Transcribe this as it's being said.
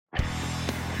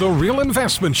The Real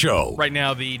Investment Show. Right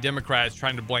now, the Democrats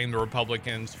trying to blame the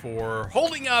Republicans for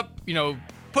holding up,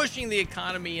 pushing the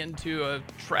economy into a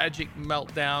tragic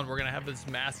meltdown. We're going to have this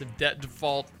massive debt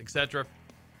default, etc.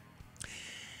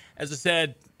 As I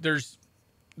said,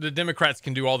 the Democrats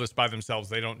can do all this by themselves.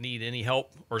 They don't need any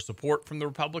help or support from the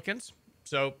Republicans.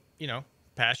 So,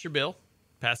 pass your bill,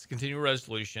 pass the continuing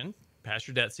resolution, pass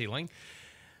your debt ceiling,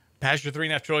 pass your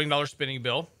 $3.5 trillion spending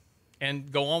bill,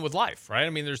 and go on with life, right? I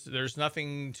mean, there's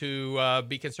nothing to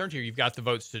be concerned here. You've got the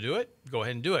votes to do it. Go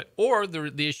ahead and do it. Or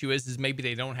the issue is maybe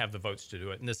they don't have the votes to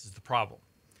do it, and this is the problem.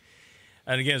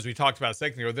 And again, as we talked about a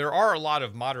second ago, there are a lot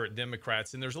of moderate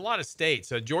Democrats, and there's a lot of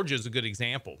states. Georgia is a good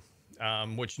example,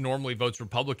 which normally votes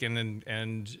Republican,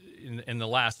 and in the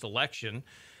last election,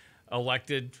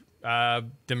 elected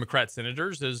Democrat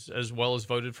senators as well as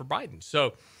voted for Biden.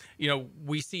 So,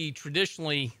 we see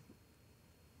traditionally,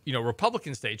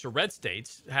 Republican states or red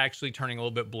states actually turning a little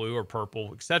bit blue or purple,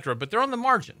 et cetera, but they're on the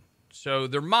margin. So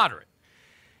they're moderate.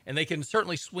 And they can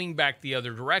certainly swing back the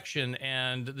other direction.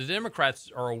 And the Democrats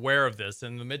are aware of this,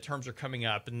 and the midterms are coming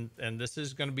up. And this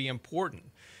is going to be important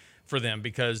for them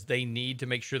because they need to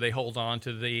make sure they hold on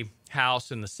to the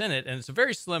House and the Senate. And it's a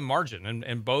very slim margin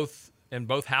in both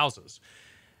houses.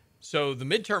 So the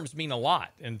midterms mean a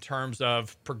lot in terms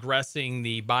of progressing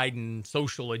the Biden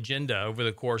social agenda over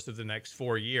the course of the next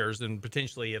 4 years, and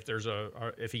potentially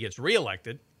if he gets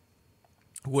reelected,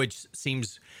 which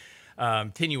seems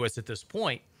tenuous at this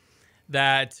point,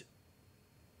 that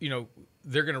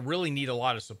they're going to really need a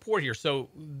lot of support here. So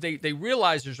they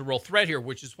realize there's a real threat here,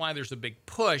 which is why there's a big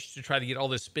push to try to get all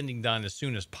this spending done as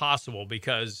soon as possible,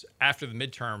 because after the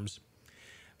midterms,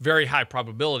 very high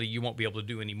probability you won't be able to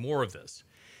do any more of this.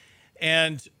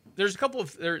 And there's a couple of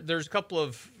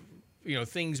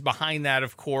things behind that,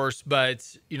 of course,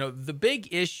 but the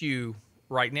big issue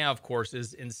right now, of course,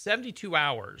 is in 72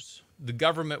 hours the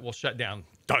government will shut down.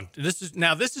 Dun. This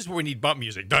is where we need bump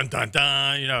music. Dun dun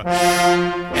dun.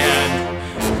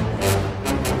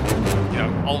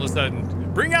 And all of a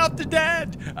sudden, bring out the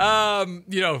dead.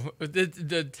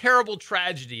 The terrible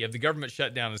tragedy of the government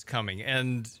shutdown is coming,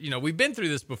 and we've been through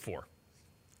this before,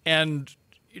 and.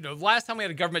 Last time we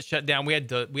had a government shutdown, we had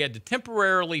to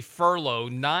temporarily furlough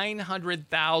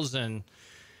 900,000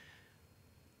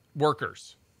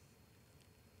 workers.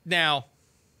 Now,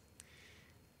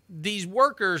 these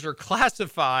workers are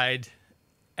classified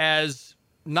as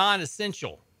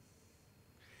non-essential.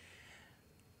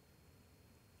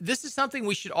 This is something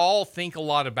we should all think a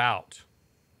lot about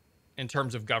in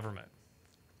terms of government.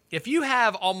 If you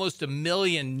have almost 1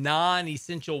 million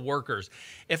non-essential workers,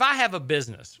 if I have a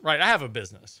business, right? I have a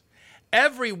business.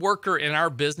 Every worker in our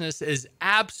business is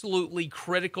absolutely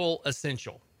critical,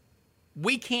 essential.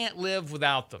 We can't live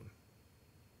without them.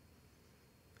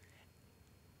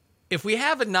 If we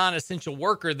have a non-essential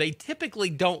worker, they typically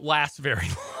don't last very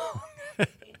long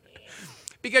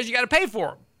because you got to pay for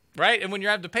them. Right? And when you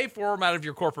have to pay for them out of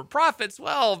your corporate profits,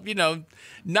 well,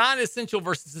 non-essential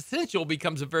versus essential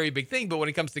becomes a very big thing. But when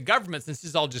it comes to government, since this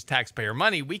is all just taxpayer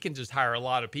money, we can just hire a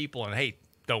lot of people and, hey,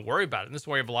 don't worry about it. And this is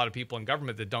why we have a lot of people in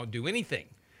government that don't do anything.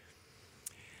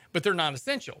 But they're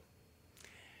non-essential.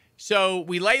 So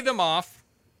we lay them off.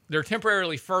 They're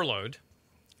temporarily furloughed,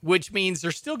 which means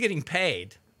they're still getting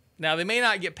paid. Now, they may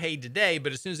not get paid today,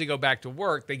 but as soon as they go back to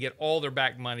work, they get all their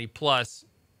back money plus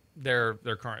their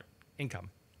current income.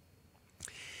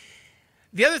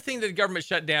 The other thing that the government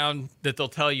shut down that they'll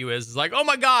tell you is like, oh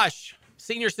my gosh,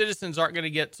 senior citizens aren't going to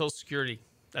get Social Security.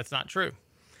 That's not true.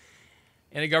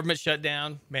 In a government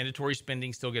shutdown, mandatory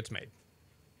spending still gets made.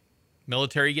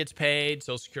 Military gets paid,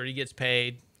 Social Security gets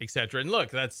paid, etc. And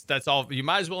look, that's all. You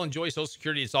might as well enjoy Social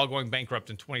Security. It's all going bankrupt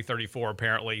in 2034,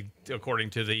 apparently, according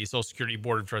to the Social Security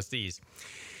Board of Trustees.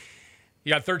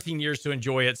 You got 13 years to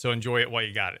enjoy it, so enjoy it while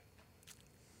you got it.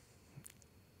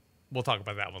 We'll talk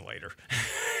about that one later.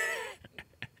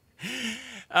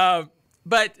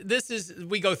 But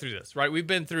we go through this, right? We've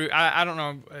been through, I don't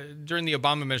know, during the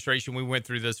Obama administration, we went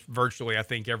through this virtually, I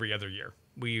think, every other year.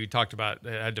 We talked about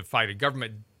had to fight a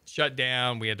government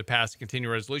shutdown. We had to pass a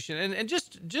continuing resolution. And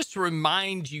just to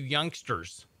remind you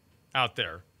youngsters out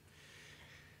there,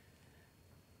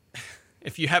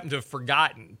 if you happen to have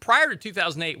forgotten, prior to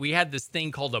 2008, we had this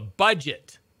thing called a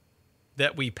budget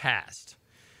that we passed.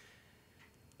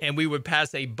 And we would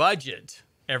pass a budget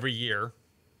every year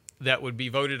that would be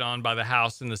voted on by the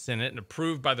House and the Senate and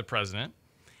approved by the president.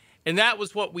 And that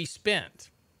was what we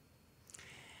spent.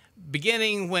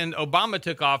 Beginning when Obama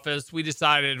took office, we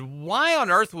decided, why on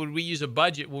earth would we use a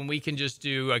budget when we can just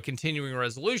do a continuing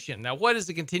resolution? Now, what is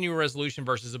a continuing resolution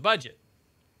versus a budget?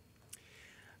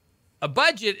 A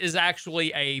budget is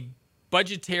actually a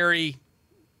budgetary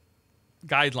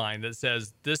guideline that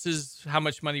says this is how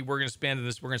much money we're going to spend, and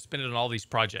this we're going to spend it on all these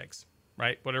projects,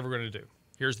 right? Whatever we're going to do.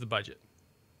 Here's the budget.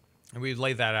 And we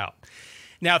lay that out.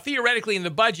 Now, theoretically, in the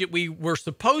budget, we were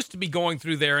supposed to be going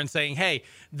through there and saying, hey,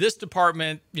 this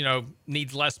department,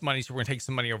 needs less money, so we're going to take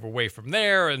some money away from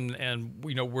there. And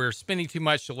we're spending too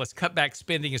much, so let's cut back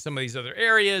spending in some of these other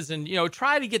areas and,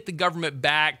 try to get the government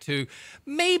back to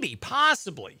maybe,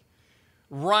 possibly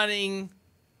running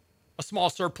a small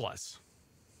surplus.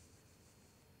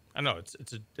 I know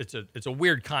it's a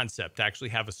weird concept to actually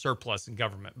have a surplus in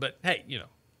government, but hey,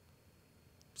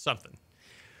 something.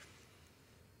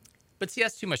 But see,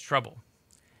 that's too much trouble.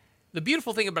 The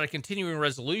beautiful thing about a continuing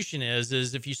resolution is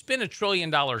if you spend $1 trillion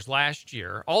last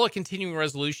year, all a continuing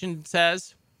resolution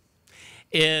says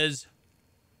is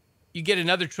you get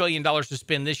another $1 trillion to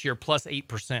spend this year plus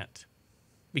 8%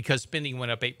 because spending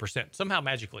went up 8%. Somehow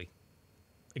magically,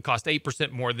 it cost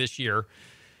 8% more this year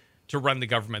to run the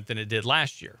government than it did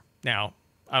last year. Now,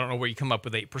 I don't know where you come up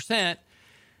with 8%.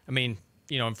 I mean,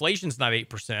 inflation's not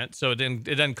 8%, so it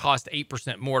doesn't cost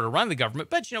 8% more to run the government.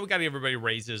 But, we got to give everybody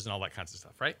raises and all that kinds of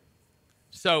stuff, right?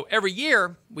 So every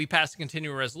year we pass a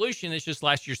continuing resolution. It's just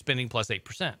last year's spending plus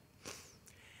 8%.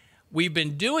 We've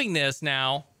been doing this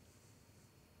now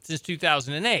since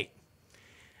 2008.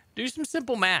 Do some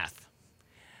simple math.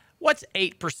 What's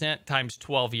 8% times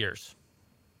 12 years?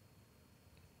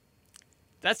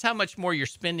 That's how much more your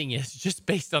spending is just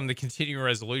based on the continuing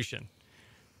resolution.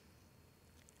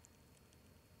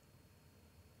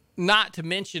 Not to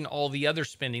mention all the other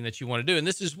spending that you want to do. And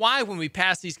this is why when we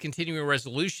pass these continuing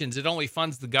resolutions, it only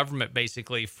funds the government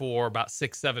basically for about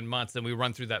 6-7 months. Then we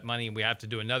run through that money and we have to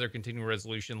do another continuing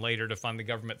resolution later to fund the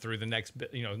government through the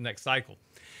next cycle.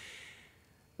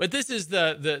 But this is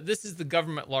the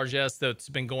government largesse that's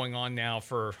been going on now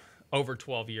for over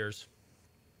 12 years.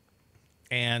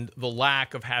 And the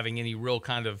lack of having any real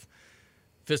kind of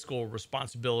fiscal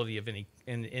responsibility of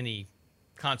any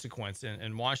consequence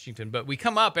in Washington. But we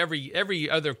come up every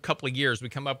other couple of years, we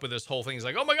come up with this whole thing. It's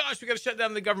like, oh my gosh, we got to shut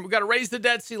down the government. We got to raise the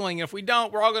debt ceiling. If we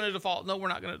don't, we're all going to default. No, we're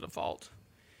not going to default.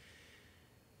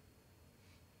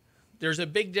 There's a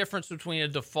big difference between a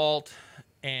default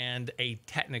and a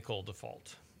technical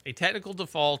default. A technical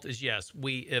default is, yes,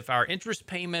 if our interest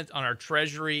payment on our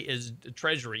treasuries,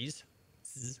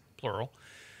 plural,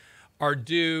 are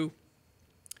due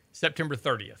September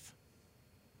 30th.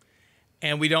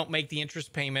 And we don't make the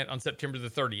interest payment on September the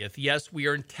 30th. Yes, we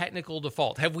are in technical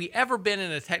default. Have we ever been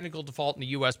in a technical default in the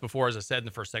U.S. before? As I said in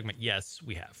the first segment, yes,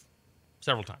 we have.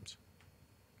 Several times.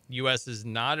 The U.S. is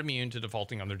not immune to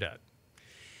defaulting on their debt.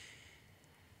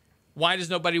 Why does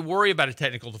nobody worry about a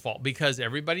technical default? Because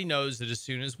everybody knows that as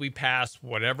soon as we pass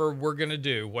whatever we're going to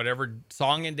do, whatever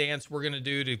song and dance we're going to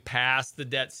do to pass the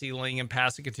debt ceiling and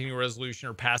pass a continuing resolution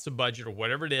or pass a budget or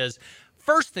whatever it is,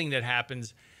 first thing that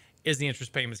happens is the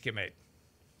interest payments get made.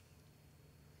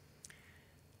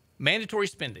 Mandatory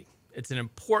spending. It's an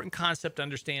important concept to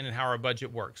understand in how our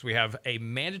budget works. We have a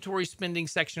mandatory spending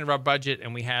section of our budget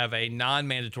and we have a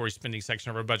non-mandatory spending section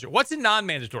of our budget. What's in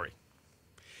non-mandatory?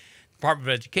 Department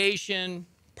of Education,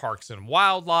 Parks and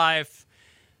Wildlife,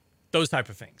 those type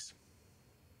of things.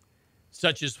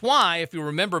 Such is why, if you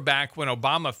remember back when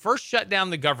Obama first shut down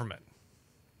the government,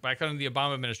 back under the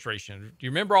Obama administration, do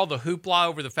you remember all the hoopla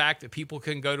over the fact that people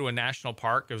couldn't go to a national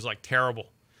park? It was like terrible.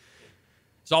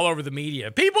 It's all over the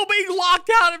media. People being locked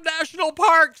out of national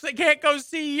parks. They can't go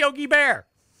see Yogi Bear.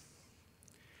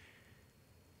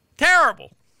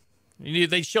 Terrible.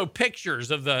 They show pictures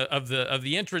of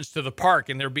the entrance to the park,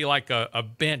 and there'd be like a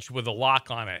bench with a lock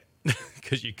on it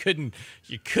because you couldn't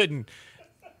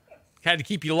had to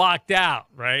keep you locked out,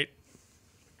 right?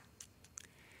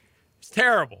 It's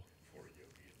terrible.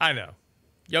 I know.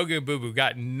 Yogi and Boo Boo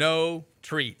got no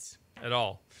treats at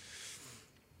all.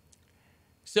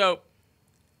 So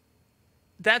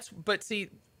but see,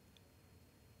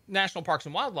 National Parks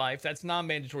and Wildlife, that's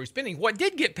non-mandatory spending. What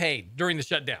did get paid during the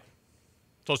shutdown?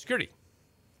 Social Security,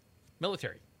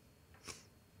 military.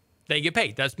 They get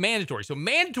paid. That's mandatory. So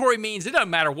mandatory means it doesn't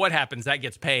matter what happens, that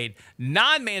gets paid.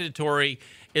 Non-mandatory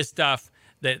is stuff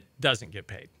that doesn't get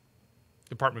paid.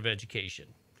 Department of Education.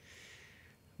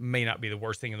 May not be the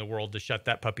worst thing in the world to shut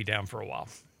that puppy down for a while.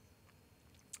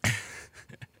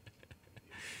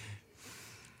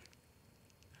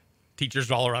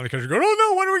 Teachers all around the country go, oh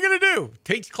no, what are we going to do?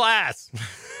 Teach class.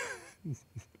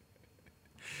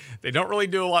 They don't really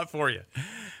do a lot for you.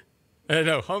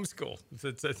 No, homeschool.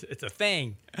 It's a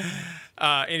thing.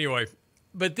 Anyway,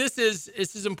 but this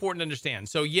is important to understand.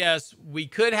 So yes, we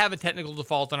could have a technical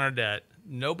default on our debt.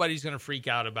 Nobody's going to freak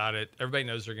out about it. Everybody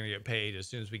knows they're going to get paid as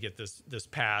soon as we get this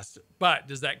passed. But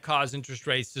does that cause interest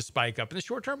rates to spike up in the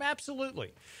short term?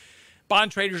 Absolutely. bond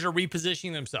traders are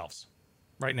repositioning themselves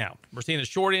right now. We're seeing the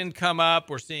short end come up.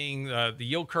 We're seeing the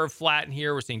yield curve flatten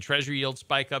here. We're seeing treasury yield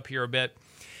spike up here a bit.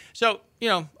 So,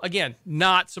 again,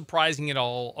 not surprising at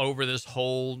all over this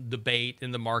whole debate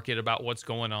in the market about what's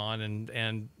going on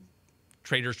and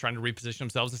traders trying to reposition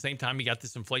themselves. At the same time, you got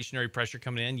this inflationary pressure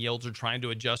coming in. Yields are trying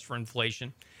to adjust for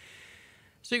inflation.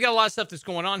 So you got a lot of stuff that's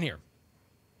going on here.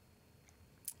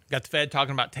 Got the Fed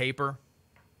talking about taper.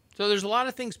 So there's a lot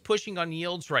of things pushing on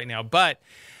yields right now. But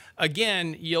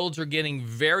again, yields are getting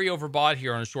very overbought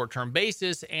here on a short-term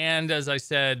basis. And as I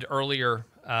said earlier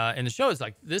in the show, it's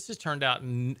like this has turned out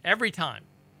every time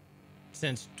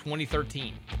since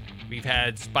 2013. We've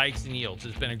had spikes in yields.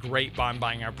 It's been a great bond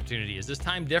buying opportunity. Is this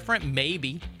time different?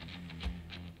 Maybe.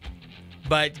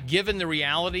 But given the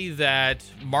reality that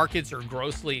markets are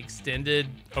grossly extended,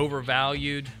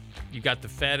 overvalued, you've got the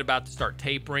Fed about to start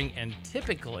tapering. And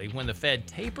typically when the Fed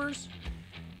tapers,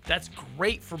 that's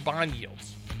great for bond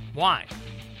yields. Why?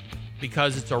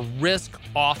 Because it's a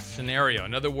risk-off scenario.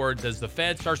 In other words, as the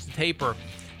Fed starts to taper,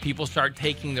 people start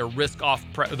taking their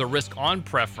the risk-on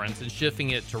preference and shifting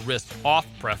it to risk-off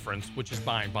preference, which is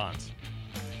buying bonds.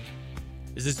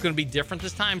 Is this going to be different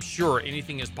this time? Sure,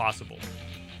 anything is possible.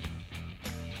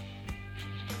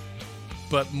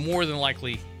 But more than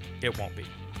likely, it won't be.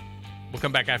 We'll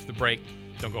come back after the break.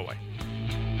 Don't go away.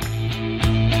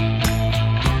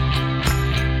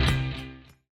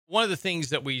 One of the things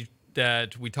that we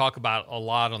talk about a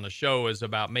lot on the show is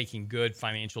about making good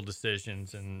financial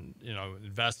decisions and,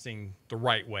 investing the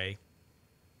right way.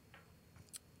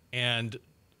 And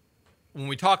when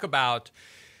we talk about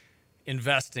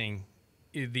investing,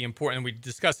 and we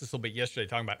discussed this a little bit yesterday,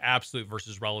 talking about absolute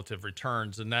versus relative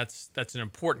returns, and that's an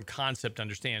important concept to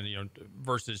understand,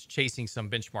 versus chasing some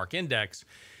benchmark index.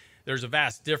 There's a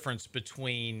vast difference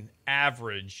between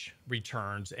average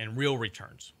returns and real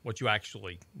returns, what you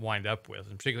actually wind up with,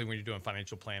 and particularly when you're doing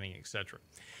financial planning, et cetera.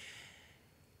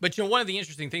 But, one of the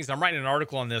interesting things, I'm writing an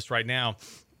article on this right now,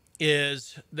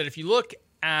 is that if you look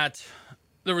at,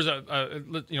 there was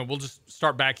we'll just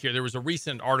start back here. There was a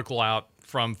recent article out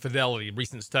from Fidelity, a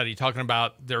recent study talking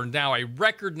about there are now a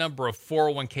record number of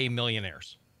 401k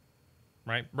millionaires,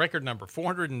 right? Record number,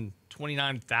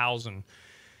 429,000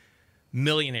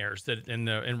 millionaires that in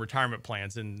retirement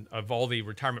plans, and of all the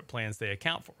retirement plans they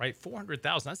account for, right?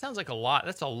 400,000. That sounds like a lot.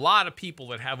 That's a lot of people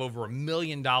that have over $1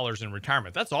 million in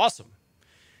retirement. That's awesome.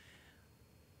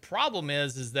 Problem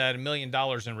is that $1 million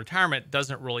in retirement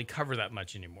doesn't really cover that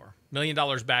much anymore. $1 million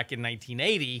back in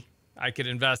 1980, I could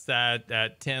invest that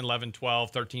at 10, 11,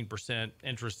 12, 13%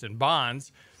 interest in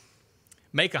bonds,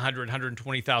 make $100,000,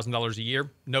 $120,000 a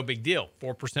year. No big deal.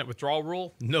 4% withdrawal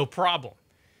rule, no problem.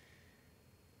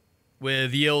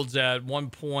 With yields at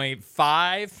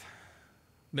 $1.5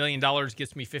 million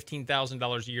gets me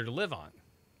 $15,000 a year to live on.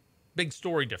 Big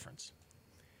story difference.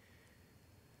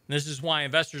 And this is why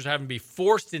investors are having to be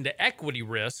forced into equity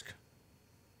risk,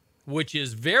 which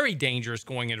is very dangerous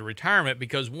going into retirement,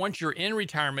 because once you're in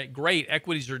retirement, great,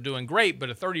 equities are doing great, but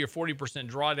a 30 or 40%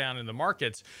 drawdown in the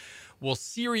markets will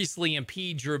seriously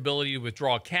impede your ability to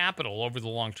withdraw capital over the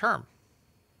long term.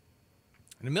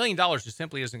 And $1 million just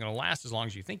simply isn't going to last as long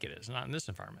as you think it is, not in this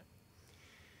environment.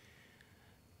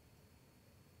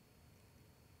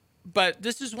 But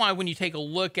this is why when you take a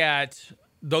look at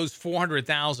those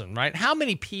 400,000, right? How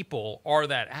many people are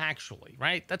that actually,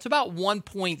 right? That's about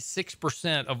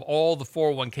 1.6% of all the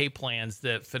 401k plans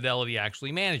that Fidelity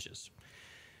actually manages.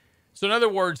 So in other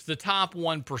words, the top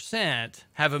 1%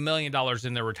 have $1 million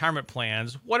in their retirement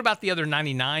plans. What about the other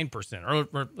 99%?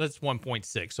 Or that's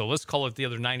 1.6. So let's call it the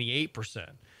other 98%.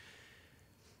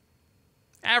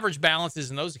 Average balances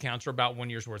in those accounts are about 1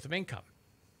 year's worth of income.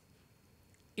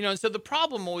 And so the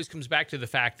problem always comes back to the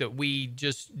fact that we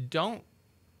just don't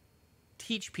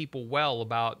teach people well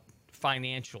about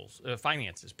finances,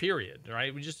 period,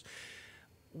 right?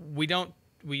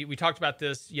 We talked about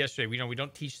this yesterday. We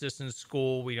don't teach this in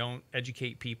school. We don't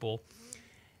educate people.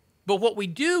 But what we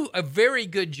do a very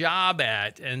good job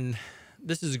at, and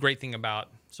this is a great thing about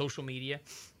social media,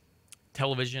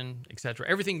 television, etc.,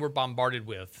 everything we're bombarded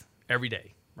with every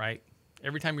day, right?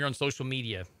 Every time you're on social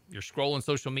media, you're scrolling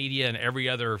social media, and every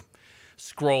other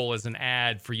scroll is an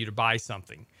ad for you to buy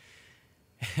something.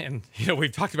 And,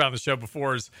 we've talked about on the show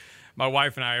before, is my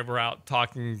wife and I were out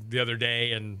talking the other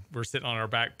day, and we're sitting on our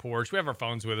back porch. We have our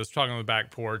phones with us, talking on the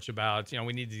back porch about,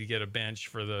 we needed to get a bench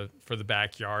for the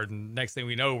backyard. And next thing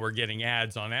we know, we're getting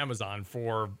ads on Amazon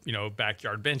for,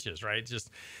 backyard benches, right?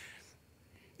 Just,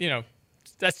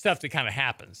 that's stuff that kind of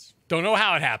happens. Don't know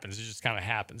how it happens. It just kind of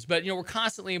happens. But, we're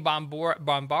constantly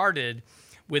bombarded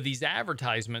with these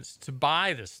advertisements to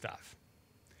buy this stuff.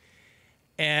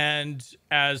 And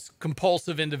as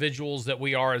compulsive individuals that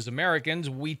we are as Americans,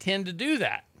 we tend to do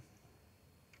that.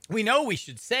 We know we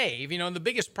should save, and the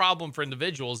biggest problem for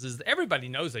individuals is that everybody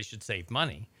knows they should save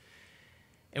money.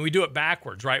 And we do it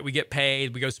backwards, right? We get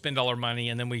paid, we go spend all our money,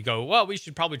 and then we go, well, we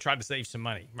should probably try to save some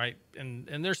money, right?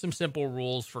 And there's some simple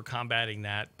rules for combating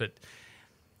that. But,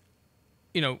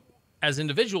 as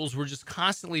individuals, we're just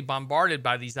constantly bombarded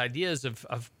by these ideas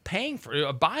of paying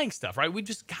for, buying stuff, right? We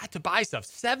just got to buy stuff.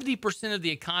 70% of the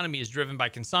economy is driven by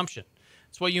consumption.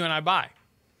 It's what you and I buy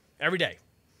every day.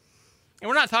 And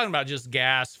we're not talking about just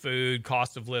gas, food,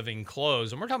 cost of living,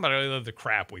 clothes, and we're talking about all the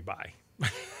crap we buy.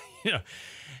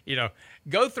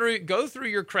 Go through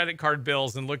your credit card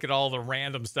bills and look at all the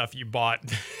random stuff you bought.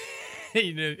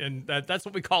 And that's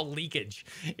what we call leakage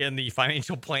in the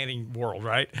financial planning world,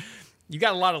 right? You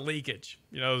got a lot of leakage.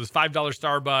 Those $5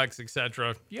 Starbucks,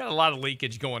 etc. You got a lot of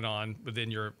leakage going on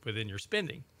within your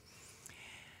spending.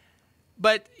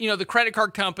 But the credit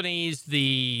card companies,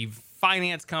 the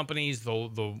finance companies,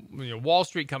 the Wall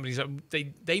Street companies,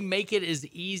 they make it as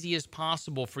easy as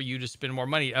possible for you to spend more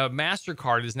money.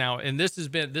 MasterCard is now, and this is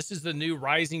the new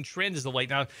rising trend as of late.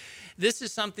 Now, this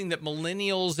is something that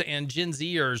millennials and Gen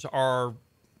Zers are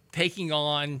taking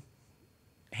on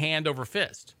hand over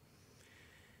fist.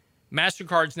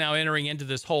 MasterCard's now entering into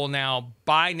this whole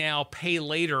buy now, pay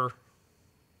later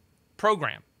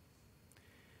program.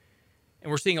 And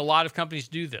we're seeing a lot of companies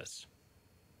do this.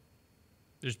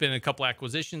 There's been a couple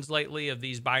acquisitions lately of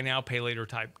these buy now, pay later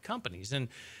type companies. And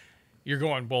you're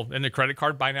going, well, in the credit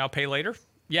card, buy now, pay later?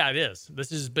 Yeah, it is.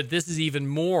 This is even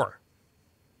more.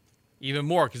 Even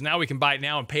more, because now we can buy it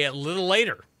now and pay it a little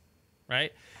later,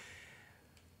 right?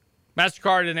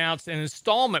 MasterCard announced an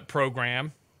installment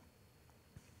program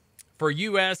for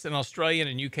U.S. and Australian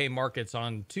and U.K. markets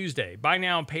on Tuesday. Buy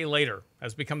now and pay later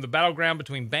has become the battleground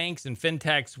between banks and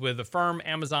fintechs, with Affirm,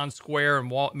 Amazon, Square,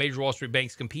 and major Wall Street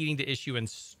banks competing to issue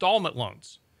installment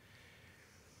loans.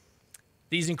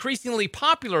 These increasingly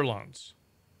popular loans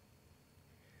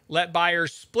let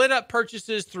buyers split up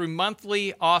purchases through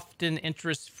monthly, often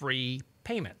interest-free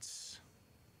payments.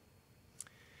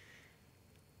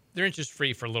 They're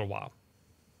interest-free for a little while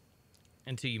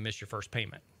until you miss your first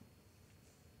payment.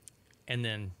 And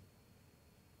then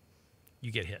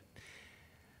you get hit.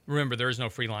 Remember, there is no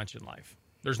free lunch in life.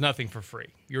 There's nothing for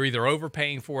free. You're either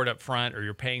overpaying for it up front or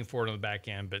you're paying for it on the back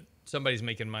end, but somebody's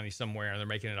making money somewhere and they're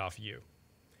making it off you.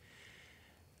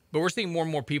 But we're seeing more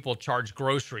and more people charge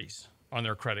groceries on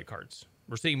their credit cards.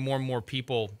 We're seeing more and more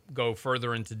people go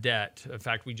further into debt. In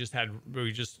fact, we just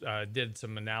did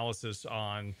some analysis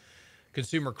on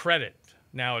consumer credit,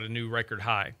 now at a new record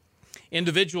high.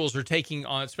 Individuals are taking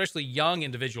on, especially young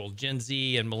individuals, Gen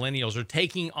Z and millennials, are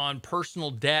taking on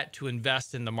personal debt to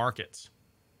invest in the markets.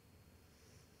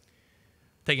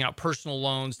 Taking out personal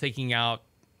loans, taking out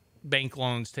bank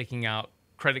loans, taking out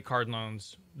credit card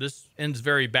loans. This ends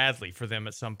very badly for them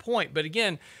at some point. But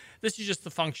again, this is just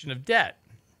the function of debt.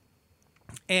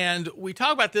 And we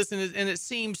talk about this and it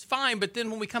seems fine, but then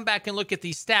when we come back and look at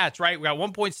these stats, right? We got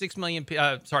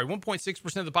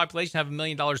 1.6% of the population have $1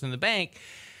 million in the bank.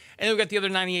 And then we've got the other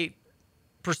 98%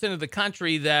 of the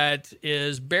country that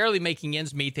is barely making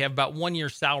ends meet. They have about 1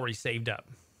 year's salary saved up,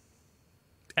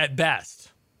 at best,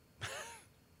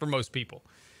 for most people.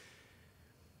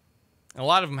 And a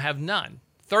lot of them have none.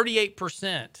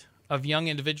 38% of young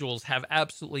individuals have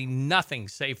absolutely nothing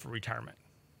saved for retirement.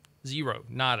 Zero,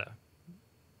 nada,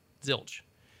 zilch.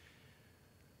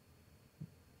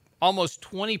 Almost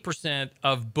 20%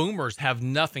 of boomers have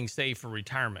nothing saved for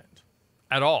retirement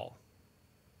at all.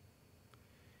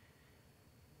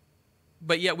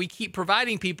 But yet we keep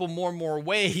providing people more and more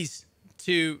ways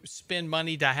to spend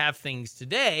money to have things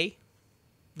today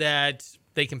that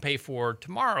they can pay for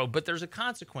tomorrow. But there's a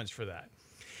consequence for that.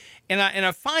 And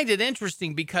I find it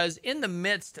interesting because in the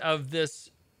midst of this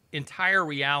entire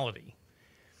reality,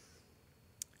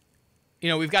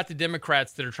 we've got the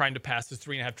Democrats that are trying to pass this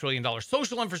 $3.5 trillion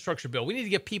social infrastructure bill. We need to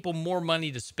give people more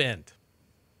money to spend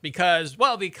because,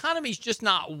 well, the economy's just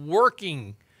not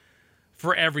working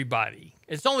for everybody.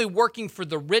 It's only working for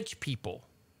the rich people.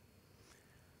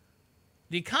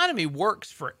 The economy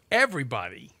works for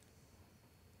everybody.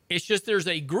 It's just there's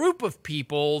a group of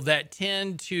people that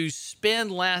tend to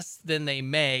spend less than they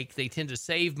make. They tend to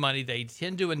save money. They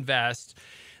tend to invest.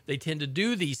 They tend to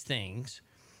do these things.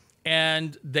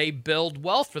 And they build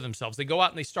wealth for themselves. They go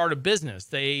out and they start a business.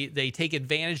 They take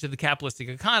advantage of the capitalistic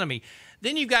economy.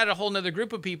 Then you've got a whole nother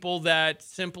group of people that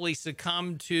simply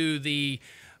succumb to the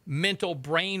mental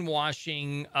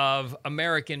brainwashing of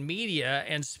American media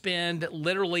and spend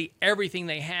literally everything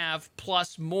they have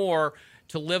plus more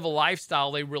to live a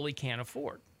lifestyle they really can't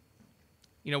afford.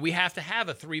 We have to have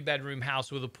a 3-bedroom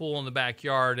house with a pool in the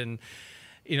backyard, and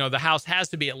the house has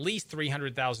to be at least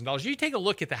 $300,000. You take a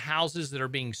look at the houses that are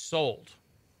being sold,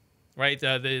 right?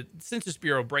 The Census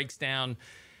Bureau breaks down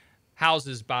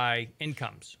houses by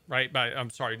incomes, right?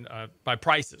 By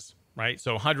prices, right?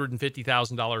 So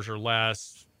 $150,000 or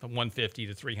less, 150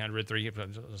 to 300,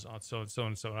 so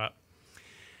and so up.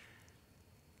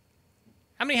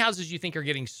 How many houses do you think are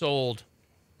getting sold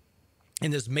in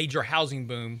this major housing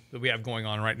boom that we have going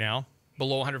on right now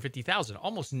below 150,000?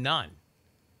 Almost none.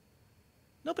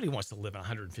 Nobody wants to live in a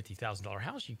 $150,000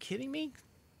 house. Are you kidding me?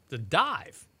 The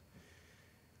dive.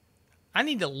 I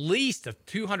need at least a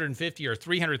 $250,000 or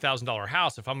 $300,000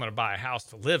 house if I'm going to buy a house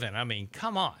to live in. I mean,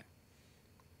 come on.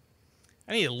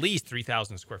 I need at least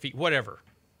 3,000 square feet, whatever,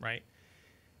 right?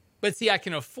 But see, I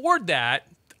can afford that,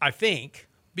 I think,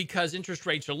 because interest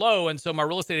rates are low. And so my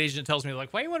real estate agent tells me,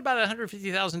 like, why you want to buy a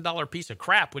 $150,000 piece of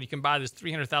crap when you can buy this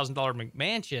 $300,000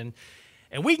 McMansion,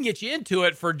 and we can get you into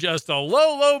it for just a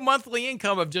low monthly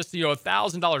income of just,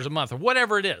 $1,000 a month or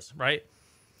whatever it is, right?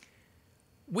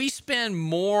 We spend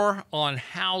more on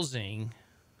housing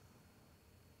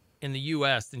in the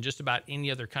U.S. than just about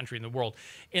any other country in the world.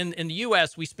 In the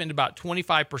U.S., we spend about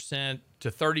 25%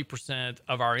 to 30%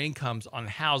 of our incomes on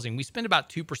housing. We spend about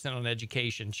 2% on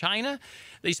education. China,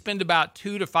 they spend about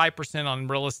 2 to 5% on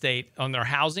real estate, on their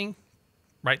housing,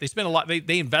 right? They spend a lot.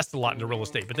 They invest a lot into real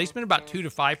estate, but they spend about 2 to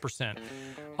 5%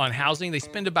 on housing. They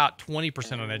spend about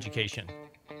 20% on education.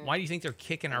 Why do you think they're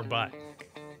kicking our butt?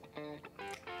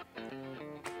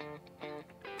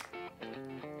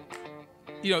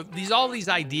 All these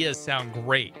ideas sound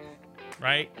great,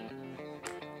 right?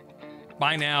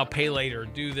 Buy now, pay later,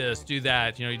 do this, do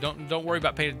that. You don't worry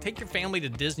about paying. Take your family to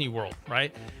Disney World,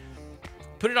 right?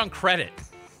 Put it on credit.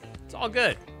 It's all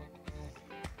good.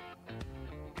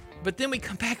 But then we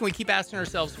come back and we keep asking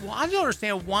ourselves, well, I don't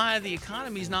understand why the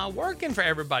economy's not working for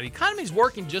everybody. The economy's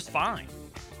working just fine.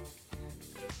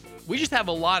 We just have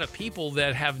a lot of people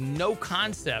that have no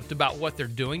concept about what they're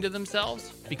doing to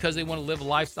themselves because they want to live a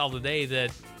lifestyle today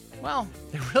that, well,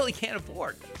 they really can't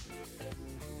afford.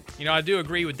 I do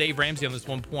agree with Dave Ramsey on this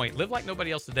one point. Live like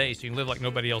nobody else today so you can live like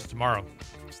nobody else tomorrow.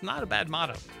 It's not a bad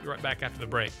motto. Be right back after the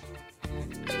break.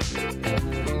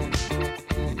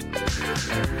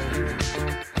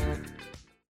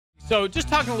 So just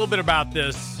talking a little bit about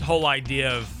this whole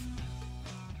idea of,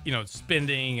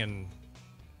 spending and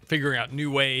figuring out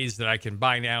new ways that I can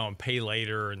buy now and pay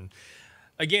later. And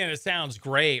again, it sounds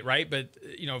great, right? But,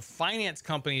 finance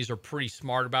companies are pretty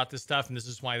smart about this stuff. And this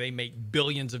is why they make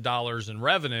billions of dollars in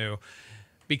revenue,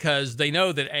 because they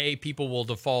know that people will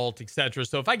default, et cetera.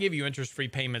 So if I give you interest-free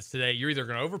payments today, you're either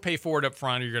going to overpay for it up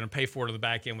front or you're going to pay for it on the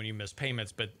back end when you miss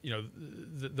payments. But,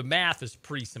 the math is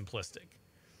pretty simplistic.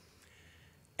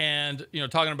 And,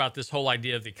 talking about this whole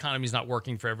idea of the economy's not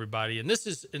working for everybody. And this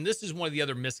is one of the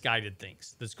other misguided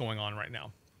things that's going on right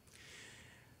now.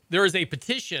 There is a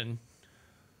petition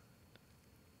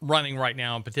running right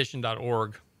now on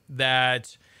petition.org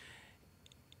that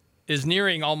is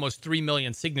nearing almost 3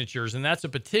 million signatures. And that's a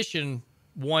petition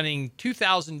wanting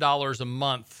 $2,000 a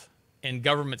month in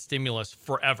government stimulus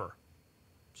forever.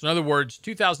 So in other words,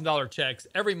 $2,000 checks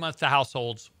every month to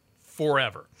households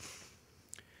forever.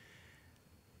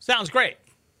 Sounds great.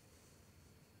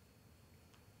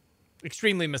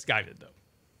 Extremely misguided, though.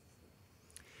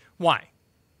 Why?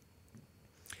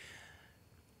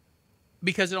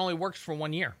 Because it only works for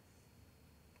 1 year.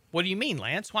 What do you mean,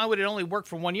 Lance? Why would it only work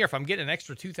for 1 year? If I'm getting an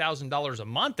extra $2,000 a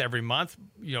month every month,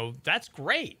 that's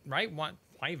great, right? Why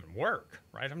even work,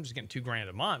 right? I'm just getting $2,000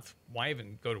 a month. Why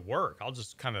even go to work? I'll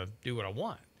just kind of do what I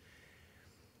want.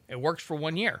 It works for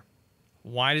 1 year.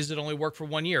 Why does it only work for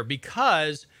 1 year?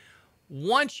 Because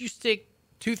once you stick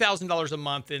 $2,000 a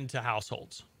month into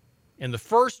households, in the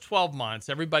first 12 months,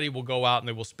 everybody will go out and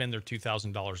they will spend their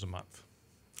 $2,000 a month.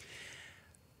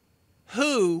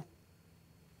 Who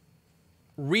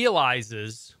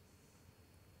realizes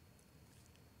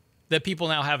that people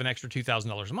now have an extra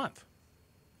 $2,000 a month?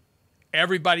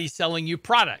 Everybody's selling you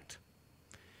product.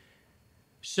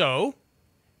 So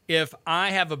if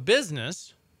I have a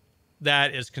business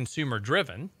that is consumer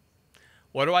driven,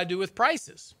 what do I do with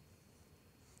prices?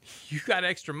 You got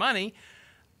extra money,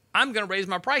 I'm going to raise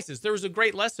my prices. There was a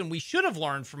great lesson we should have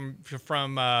learned from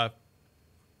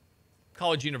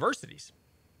college universities.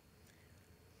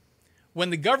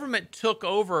 When the government took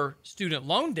over student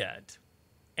loan debt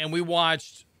and we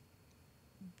watched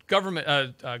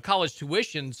college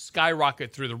tuition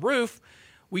skyrocket through the roof,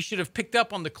 we should have picked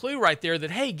up on the clue right there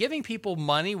that, hey, giving people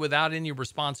money without any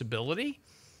responsibility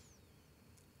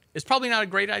is probably not a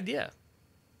great idea.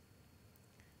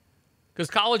 Because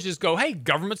colleges go, hey,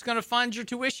 government's going to fund your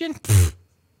tuition? Pfft,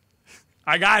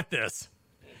 I got this.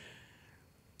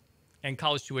 And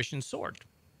college tuition soared.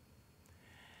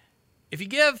 If you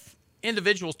give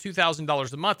individuals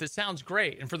 $2,000 a month, it sounds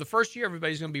great. And for the first year,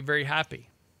 everybody's going to be very happy.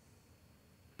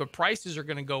 But prices are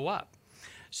going to go up.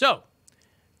 So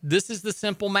this is the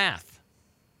simple math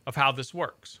of how this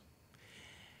works.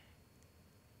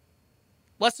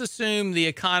 Let's assume the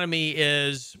economy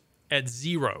is at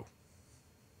zero.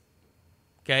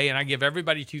 Okay, and I give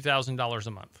everybody $2,000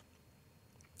 a month.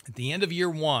 At the end of year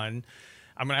one,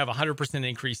 I'm going to have a 100%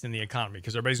 increase in the economy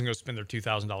because everybody's going to go spend their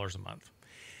 $2,000 a month.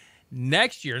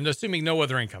 Next year, and assuming no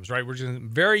other incomes, right? We're just a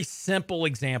very simple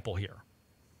example here.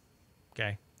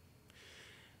 Okay.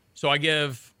 So I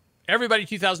give everybody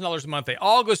 $2,000 a month. They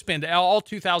all go spend all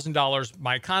 $2,000.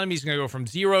 My economy is going to go from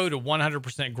 0 to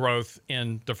 100% growth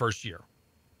in the first year,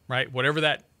 right? Whatever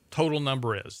that total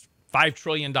number is, $5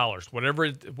 trillion, whatever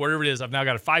it is, I've now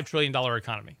got a $5 trillion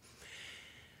economy.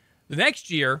 The next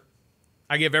year,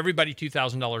 I give everybody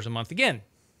 $2,000 a month again.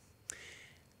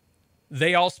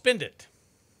 They all spend it.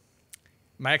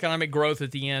 My economic growth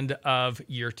at the end of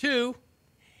year 2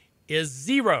 is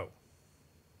 0.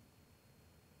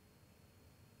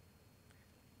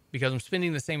 Because I'm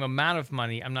spending the same amount of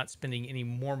money, I'm not spending any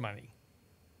more money.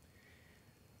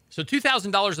 So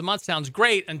 $2,000 a month sounds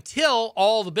great until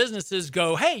all the businesses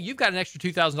go, hey, you've got an extra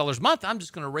 $2,000 a month. I'm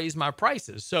just going to raise my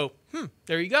prices. So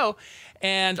there you go.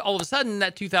 And all of a sudden,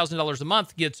 that $2,000 a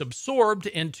month gets absorbed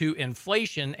into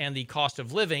inflation and the cost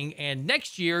of living. And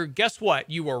next year, guess what?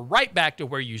 You are right back to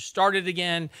where you started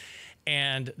again.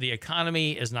 And the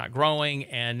economy is not growing.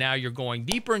 And now you're going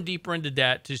deeper and deeper into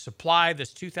debt to supply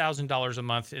this $2,000 a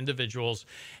month to individuals.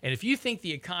 And if you think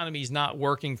the economy is not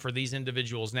working for these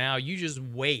individuals now, you just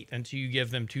wait until you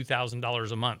give them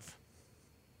 $2,000 a month.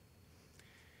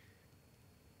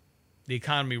 The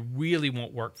economy really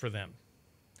won't work for them.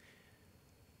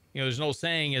 You know, there's an old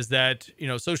saying is that, you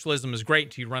know, socialism is great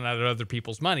until you run out of other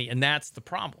people's money. And that's the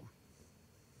problem.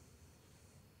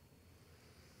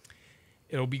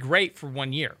 It'll be great for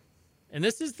 1 year. And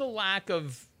this is the lack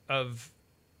of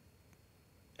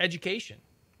education,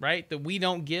 right? That we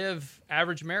don't give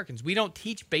average Americans. We don't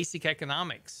teach basic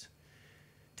economics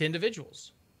to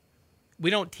individuals. We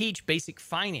don't teach basic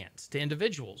finance to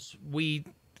individuals. I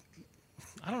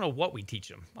don't know what we teach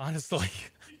them, honestly.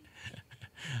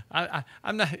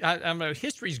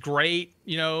 History's great.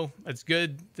 You know, it's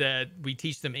good that we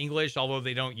teach them English, although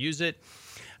they don't use it.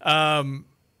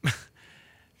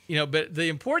 You know, but the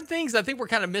important things, I think we're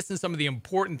kind of missing some of the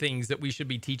important things that we should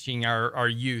be teaching our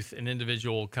youth and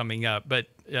individual coming up. But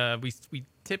we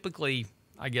typically,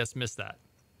 I guess, miss that.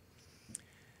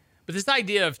 But this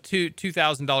idea of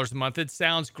 $2,000 a month, it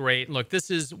sounds great. Look,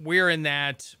 we're in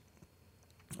that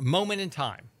moment in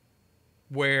time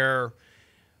where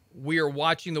we are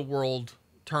watching the world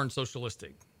turn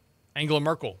socialistic. Angela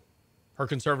Merkel, her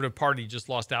conservative party just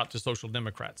lost out to social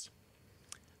democrats.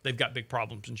 They've got big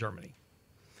problems in Germany.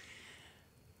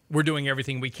 We're doing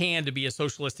everything we can to be as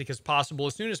socialistic as possible,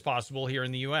 as soon as possible here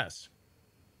in the U.S.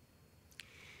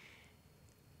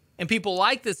 And people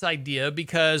like this idea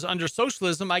because under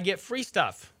socialism, I get free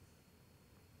stuff.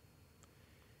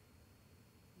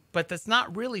 But that's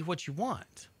not really what you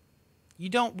want. You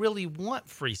don't really want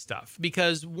free stuff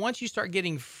because once you start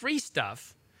getting free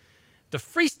stuff, the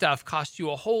free stuff costs you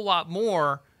a whole lot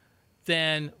more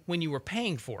than when you were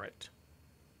paying for it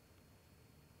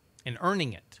and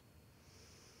earning it.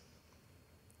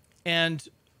 And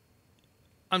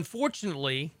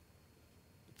unfortunately,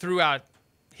 throughout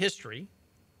history,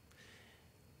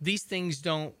 these things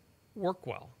don't work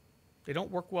well. They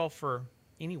don't work well for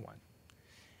anyone.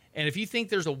 And if you think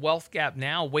there's a wealth gap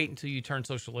now, wait until you turn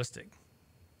socialistic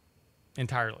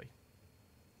entirely.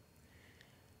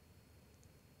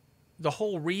 The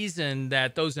whole reason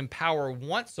that those in power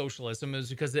want socialism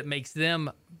is because it makes them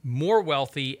more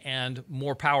wealthy and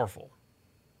more powerful.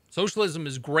 Socialism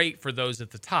is great for those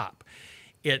at the top.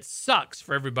 It sucks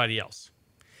for everybody else.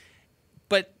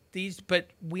 But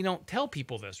we don't tell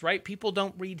people this, right? People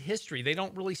don't read history. They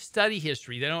don't really study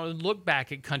history. They don't look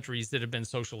back at countries that have been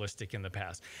socialistic in the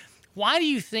past. Why do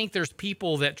you think there's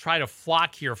people that try to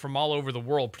flock here from all over the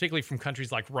world, particularly from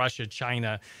countries like Russia,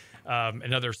 China,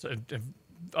 and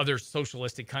other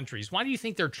socialistic countries? Why do you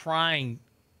think they're trying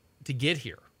to get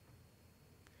here?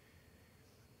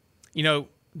 You know,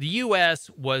 the U.S.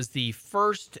 was the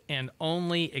first and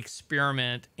only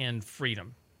experiment in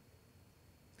freedom.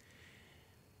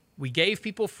 We gave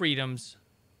people freedoms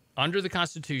under the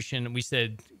Constitution, and we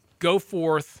said, go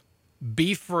forth,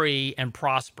 be free, and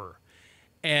prosper.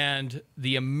 And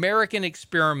the American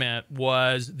experiment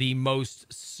was the most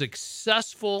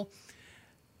successful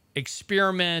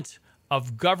experiment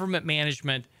of government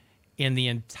management in the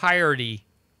entirety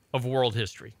of world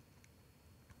history.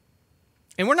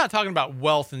 And we're not talking about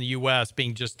wealth in the U.S.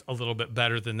 being just a little bit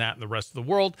better than that in the rest of the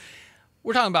world.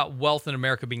 We're talking about wealth in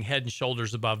America being head and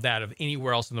shoulders above that of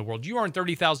anywhere else in the world. You earn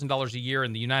 $30,000 a year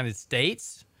in the United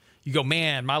States. You go,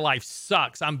 man, my life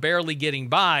sucks. I'm barely getting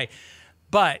by.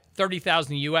 But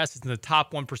 $30,000 U.S. is in the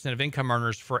top 1% of income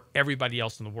earners for everybody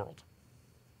else in the world.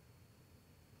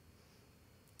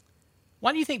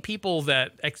 Why do you think people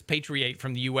that expatriate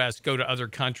from the U.S. go to other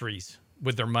countries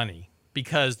with their money?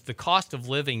 Because the cost of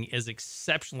living is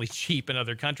exceptionally cheap in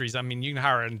other countries. I mean, you can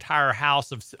hire an entire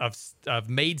house of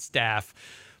maid staff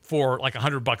for like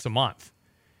 $100 a month,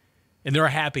 and they're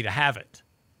happy to have it.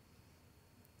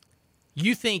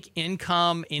 You think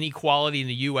income inequality in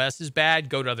the U.S. is bad?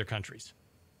 Go to other countries.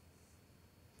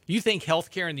 You think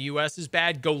healthcare in the U.S. is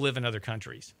bad? Go live in other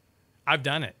countries. I've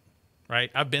done it, right?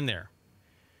 I've been there.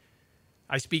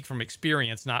 I speak from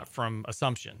experience, not from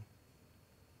assumption.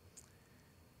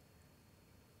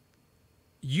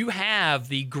 You have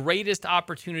the greatest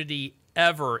opportunity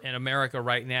ever in America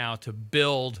right now to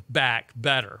build back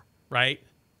better, right?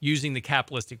 Using the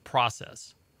capitalistic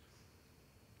process.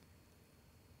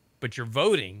 But you're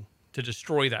voting to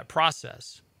destroy that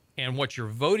process. And what you're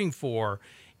voting for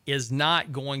is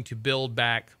not going to build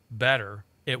back better.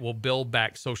 It will build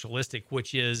back socialistic,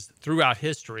 which is, throughout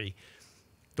history,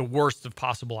 the worst of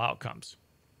possible outcomes.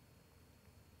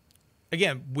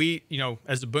 Again,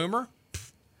 as a boomer,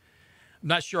 I'm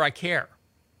not sure I care.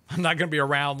 I'm not going to be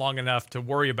around long enough to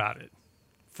worry about it.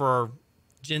 For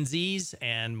Gen Zs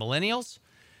and millennials,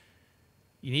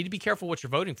 you need to be careful what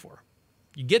you're voting for.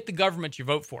 You get the government you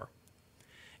vote for,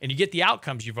 and you get the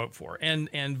outcomes you vote for.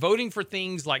 And voting for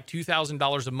things like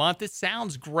 $2,000 a month, it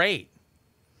sounds great,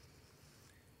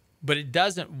 but it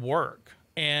doesn't work.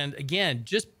 And again,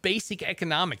 just basic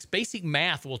economics, basic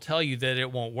math will tell you that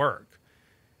it won't work.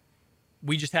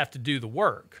 We just have to do the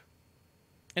work.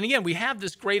 And again, we have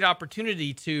this great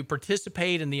opportunity to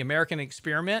participate in the American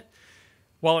experiment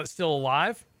while it's still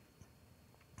alive.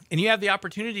 And you have the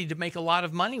opportunity to make a lot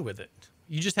of money with it.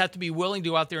 You just have to be willing to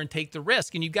go out there and take the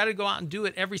risk. And you've got to go out and do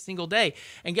it every single day.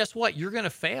 And guess what? You're going to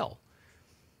fail.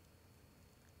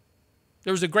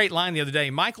 There was a great line the other day.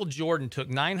 Michael Jordan took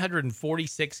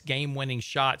 946 game-winning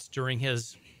shots during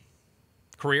his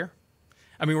career.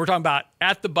 I mean, we're talking about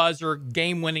at the buzzer,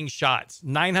 game-winning shots,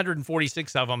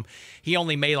 946 of them. He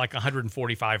only made like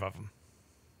 145 of them.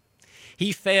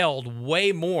 He failed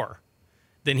way more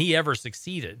than he ever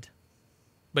succeeded,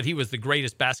 but he was the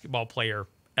greatest basketball player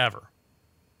ever,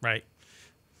 right?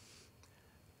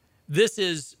 This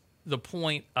is the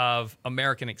point of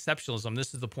American exceptionalism.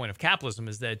 This is the point of capitalism,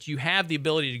 is that you have the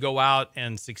ability to go out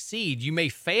and succeed. You may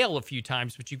fail a few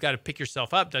times, but you've got to pick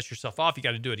yourself up, dust yourself off. You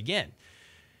got to do it again.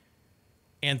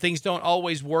 And things don't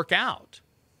always work out,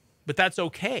 but that's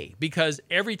okay, because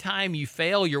every time you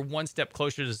fail, you're one step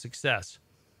closer to success.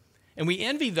 And we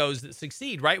envy those that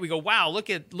succeed, right? We go, wow,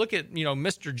 look at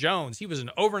Mr. Jones. He was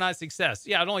an overnight success.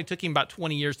 Yeah, it only took him about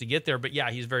 20 years to get there, but yeah,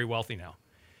 he's very wealthy now.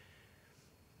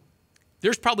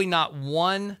 There's probably not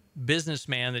one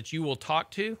businessman that you will talk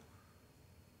to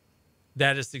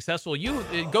that is successful. You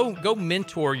go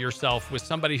mentor yourself with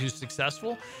somebody who's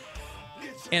successful.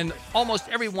 And almost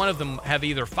every one of them have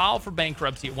either filed for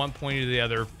bankruptcy at one point or the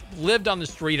other, lived on the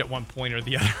street at one point or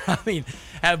the other. I mean,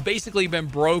 have basically been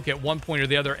broke at one point or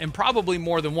the other, and probably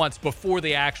more than once before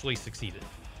they actually succeeded.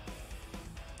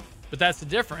 But that's the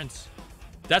difference.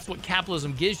 That's what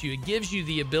capitalism gives you. It gives you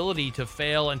the ability to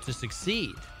fail and to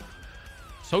succeed.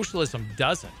 Socialism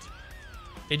doesn't.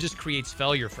 It just creates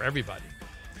failure for everybody.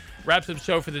 Wraps up the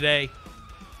show for the day.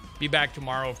 Be back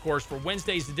tomorrow, of course, for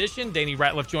Wednesday's edition. Danny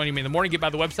Ratliff joining me in the morning. Get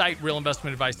by the website,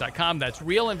 realinvestmentadvice.com. That's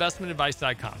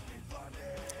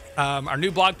realinvestmentadvice.com. Our new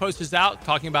blog post is out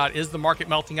talking about, is the market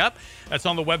melting up? That's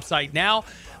on the website now,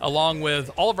 along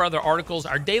with all of our other articles.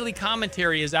 Our daily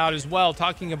commentary is out as well,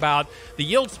 talking about the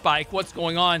yield spike, what's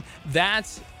going on.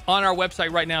 That's on our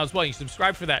website right now as well. You can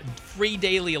subscribe for that free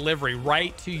daily delivery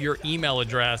right to your email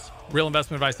address,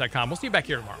 realinvestmentadvice.com. We'll see you back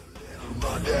here tomorrow.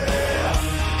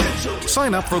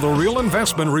 Sign up for the Real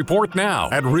Investment Report now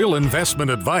at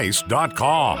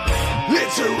realinvestmentadvice.com.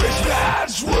 It's a rich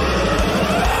man's world.